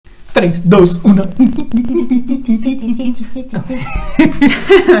tres, dos, uno.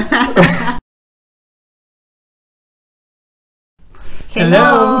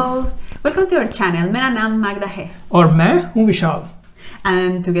 Hello. Welcome to our channel. मेरा नाम मागदा है और मैं हूँ विशाल.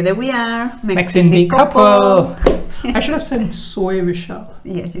 and together we are Mexican couple. I should have said soy Vishal.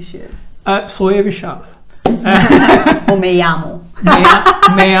 Yes, you should. Soy Vishal. O me llamo.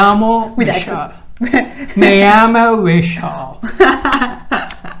 Me llamo With Vishal. Me llamo Vishal.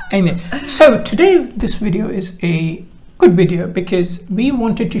 Anyway, so today this video is a good video because we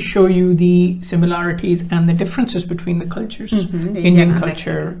wanted to show you the similarities and the differences between the cultures, the Indian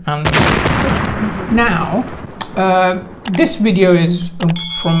culture and the Mexican culture. Now, this video is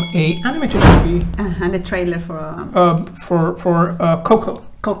from a animated movie. The trailer for COCO.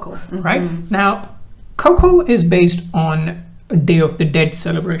 COCO. Right? Now, COCO is based on a Day of the Dead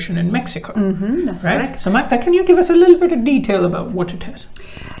celebration in Mexico. That's right? correct. So Magda, can you give us a little bit of detail about what it is?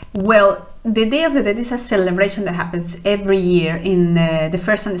 Well, the Day of the Dead is a celebration that happens every year in the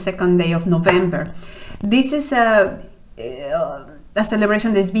first and the second day of November. This is a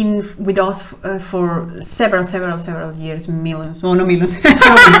celebration that's been with us for several years, millions, well, no millions,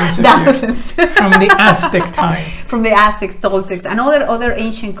 thousands. From the Aztec time. From the Aztecs, Toltecs, and other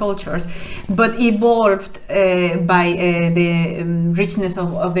ancient cultures, but evolved by the richness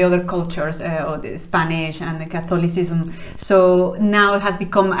of the other cultures, or the Spanish and the Catholicism. So now it has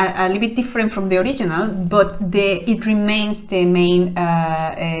become a little bit different from the original, but it remains the main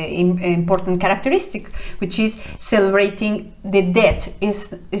important characteristic, which is celebrating the dead.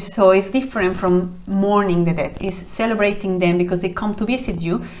 So it's different from mourning the dead. It's celebrating them because they come to visit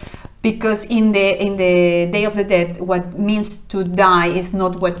you. Because in the Day of the Dead, what means to die is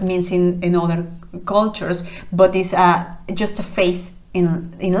not what means in other cultures, but is just a phase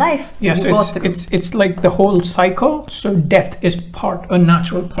in life. Yes, it's like the whole cycle. So death is a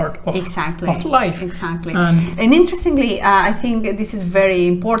natural part of life. Exactly. And interestingly, I think this is very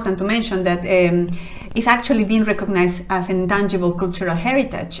important to mention that it's actually been recognized as an intangible cultural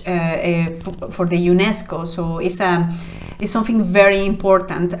heritage for the UNESCO. So it's something very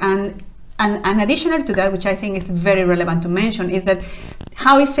important. And additional to that, which I think is very relevant to mention, is that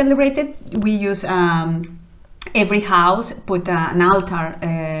how it's celebrated. We use every house put an altar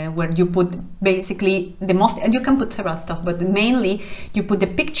where you put basically and you can put several stuff, but mainly you put the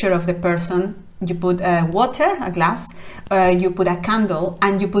picture of the person. You put water, a glass, you put a candle,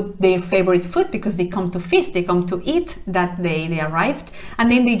 and you put their favorite food because they come to feast, they come to eat that day they arrived,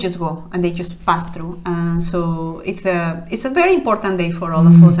 and then they just go and they just pass through. So it's a very important day for all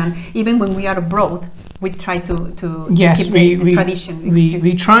of us, and even when we are abroad, we try to keep the tradition.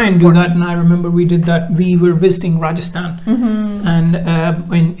 We try and do that, and I remember we did that. We were visiting Rajasthan, and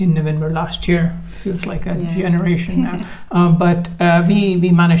in November last year. Feels like a generation now, but we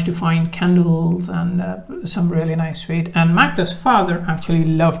managed to find candles and some really nice sweet. And Magda's father actually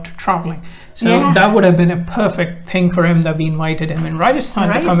loved traveling, so that would have been a perfect thing for him that we invited him in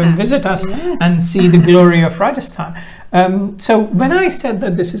Rajasthan to come and visit us and see the glory of Rajasthan. So when I said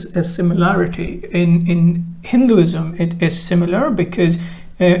that this is a similarity in Hinduism, it is similar because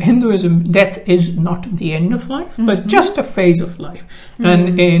Hinduism, death is not the end of life, but just a phase of life.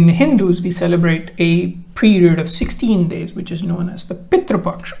 And in Hindus, we celebrate a period of 16 days, which is known as the Pitra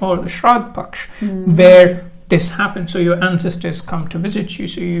Paksh or the Shraddh Paksh, where this happens. So your ancestors come to visit you,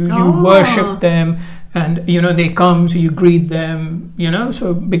 so you worship them, and they come, so you greet them,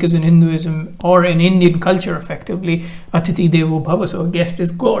 so because in Hinduism or in Indian culture, effectively, Atiti Devo Bhava, so a guest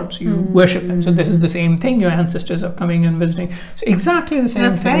is God, so you worship them. So this is the same thing, your ancestors are coming and visiting. So exactly the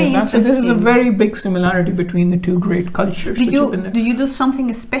same thing. So this is a very big similarity between the two great cultures. Do you do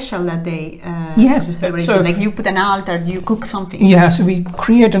something special that day? Yes. So like you put an altar, do you cook something? Yeah, so we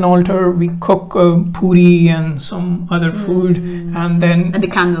create an altar, we cook puri and some other food, and then... And the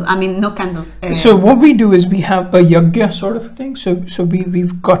candle, I mean, no candles. So what we do is we have a yagya sort of thing. So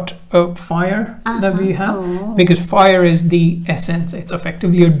we've got a fire that we have, because fire is the essence. It's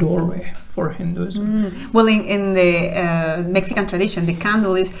effectively a doorway for Hinduism. Well, in the Mexican tradition, the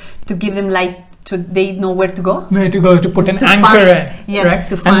candle is to give them light, so they know where to go. Where to go, to put an anchor in. Yes, right?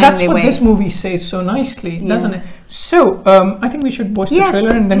 to find and that's the what way. This movie says so nicely, doesn't it? So I think we should watch the trailer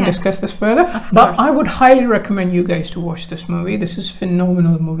and then discuss this further. But I would highly recommend you guys to watch this movie. This is a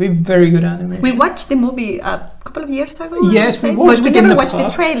phenomenal movie, very good animation. We watched the movie a couple of years ago. Yes, we watched it, but we never watched the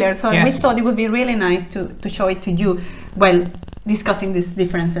trailer, so we thought it would be really nice to show it to you while discussing these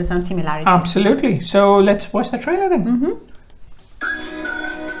differences and similarities. Absolutely. So let's watch the trailer then.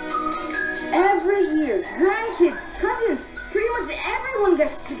 Every year, grandkids, cousins, pretty much everyone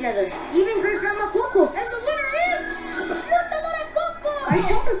gets together. Even great grandma Coco. And the winner is Luchadora Coco! I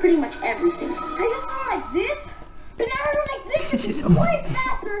told her pretty much everything. I used to run like this, but now I run like this. She's so way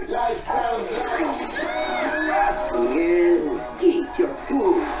faster. Life sounds nice. Yeah, eat your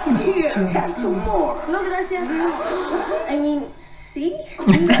food. Here, have some more. No, gracias. I mean, see?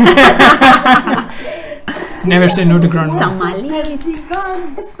 Never say no to grandma. Tamales.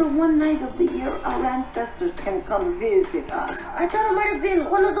 It's the one night of the year our ancestors can come visit us. I thought it might have been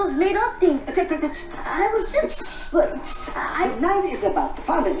one of those made-up things. I was just... But The night is about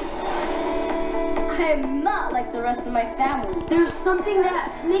family. I am not like the rest of my family. There's something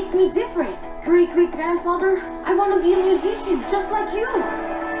that makes me different. Great-great-grandfather, I want to be a musician, just like you.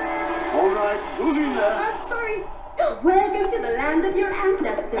 All right, moving that. I'm sorry. Welcome to the land of your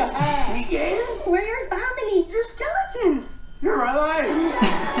ancestors. Miguel, We're your family. You're skeletons. you're alive.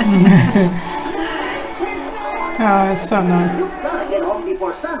 Oh, it's so nice. You gotta get home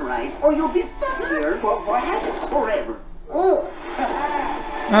before sunrise, or you'll be stuck here forever. Oh.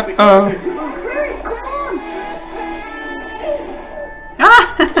 Uh-oh. Barry, come on.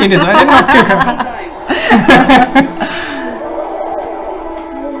 He decided not to come.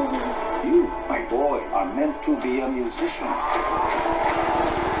 You, my boy, are meant to be a musician.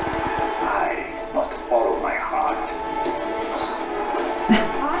 I must follow my heart. I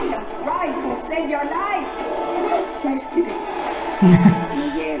am trying to save your life. Nice kidding.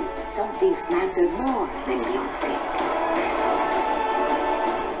 Miguel, some things matter more than music.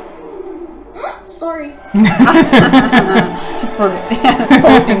 Sorry. She's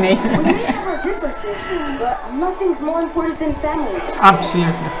posing me. We may have our differences, but nothing's more important than family.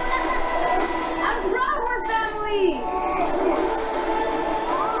 Absolutely. I'm proud we're family.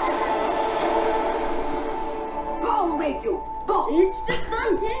 Go, make you go. It's just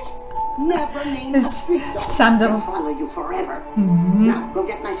fun, Tay. Never name a It's street dog. sandal. They'll follow you forever. Now, go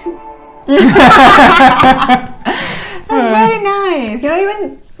get my shoe. That's very nice. You know,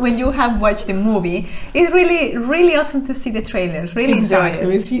 even when you have watched the movie, it's really, really awesome to see the trailers. Really Exactly.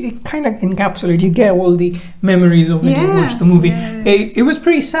 enjoy it. It kind of encapsulates. You get all the memories of when you Yeah, watch the movie. yes. It was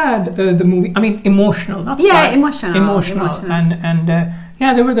pretty sad. The movie. I mean, emotional, not Yeah, sad. emotional. Emotional. And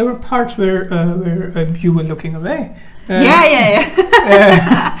yeah, there were parts where you were looking away.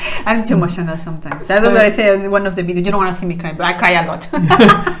 Yeah. I'm too emotional sometimes. That's what I say in one of the videos. You don't want to see me cry, but I cry a lot.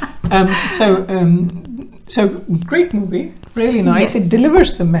 So great movie, really nice. Yes. It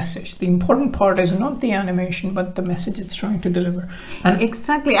delivers the message. The important part is not the animation, but the message it's trying to deliver. And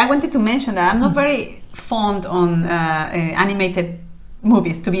Exactly. I wanted to mention that I'm not very fond on animated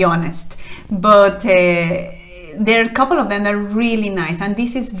movies, to be honest. But there are a couple of them that are really nice. And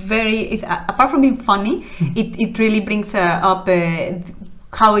this is apart from being funny, it really brings up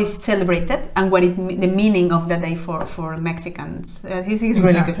how it's celebrated and what the meaning of the day for Mexicans. This is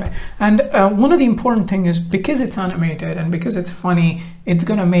really good. And one of the important things is because it's animated and because it's funny, it's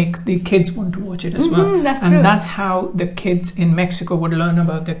going to make the kids want to watch it as well. That's and true. that's how the kids in Mexico would learn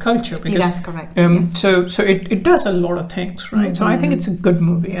about their culture. Because, That's correct. Yes. So it does a lot of things, right? So I think it's a good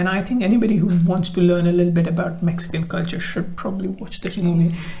movie. And I think anybody who wants to learn a little bit about Mexican culture should probably watch this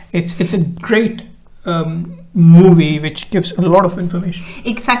movie. It's a great movie which gives a lot of information.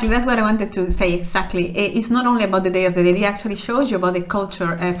 Exactly, that's what I wanted to say. Exactly, it's not only about the Day of the Dead. It actually shows you about the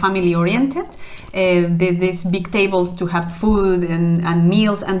culture, family oriented. These big tables to have food and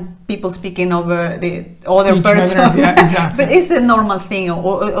meals and people speaking over the other Each person. other, yeah, exactly. But it's a normal thing,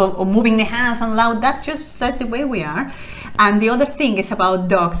 or moving the hands and loud. That's the way we are. And the other thing is about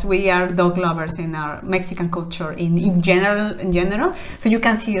dogs. We are dog lovers in our Mexican culture in general. So you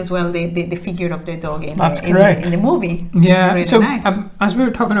can see as well the figure of the dog in the movie. Yeah, really so nice. as we were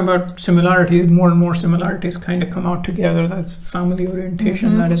talking about similarities, more and more similarities kind of come out together. That's family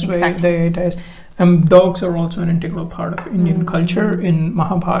orientation. That is where it is. Dogs are also an integral part of Indian culture. In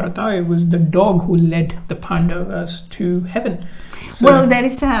Mahabharata, it was the dog who led the Pandavas to heaven. So Well, there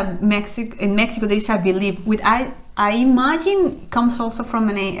is in Mexico there is a belief I imagine comes also from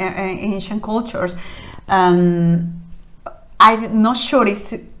ancient cultures. I'm not sure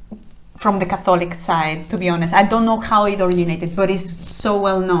it's from the Catholic side, to be honest. I don't know how it originated, but it's so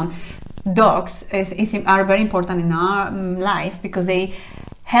well known. Dogs are very important in our life because they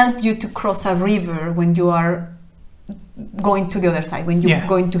help you to cross a river when you are going to the other side, when you're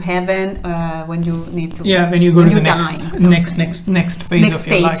going to heaven, when you need to when you go to the next phase next of your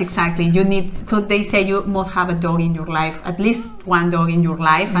stage, life. exactly. You need, so they say you must have a dog in your life, at least one dog in your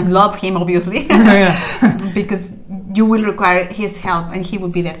life, and love him obviously, because you will require his help and he will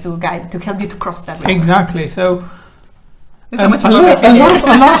be there to help you to cross that river. Exactly. So So much a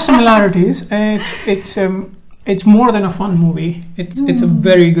lot of similarities. It's more than a fun movie. It's a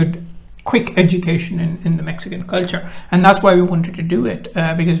very good quick education in the Mexican culture, and that's why we wanted to do it,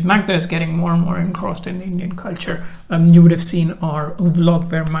 because Magda is getting more and more engrossed in the Indian culture. You would have seen our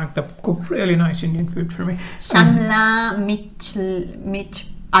vlog where Magda cooked really nice Indian food for me. Shimla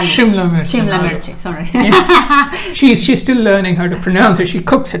mirchi, sorry. Yeah. She's still learning how to pronounce it. She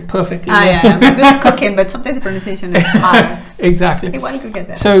cooks it perfectly. I'm good at cooking, but sometimes the pronunciation is hard. Exactly. Igual could get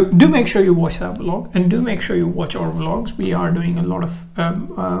that. So do make sure you watch that vlog, and do make sure you watch our vlogs. We are doing a lot of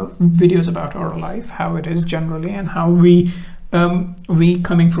videos about our life, how it is generally, and how we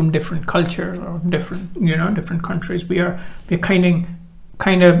coming from different cultures or different countries, we're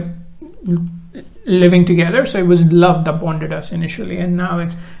kind of living together. So it was love that bonded us initially, and now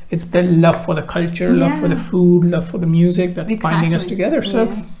it's the love for the culture, love for the food, love for the music that's binding us together.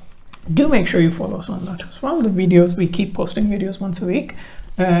 So do make sure you follow us on that as well. The videos, we keep posting videos once a week.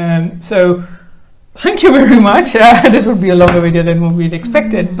 So thank you very much. This would be a longer video than what we'd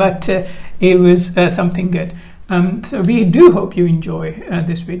expected, but it was something good. So we do hope you enjoy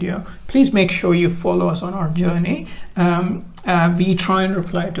this video. Please make sure you follow us on our journey. We try and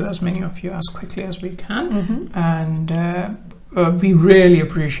reply to as many of you as quickly as we can, and we really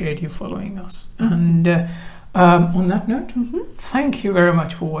appreciate you following us. And on that note, thank you very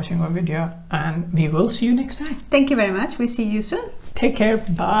much for watching our video, and we will see you next time. Thank you very much. We see you soon. Take care.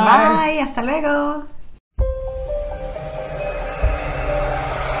 Bye. Bye. Hasta luego.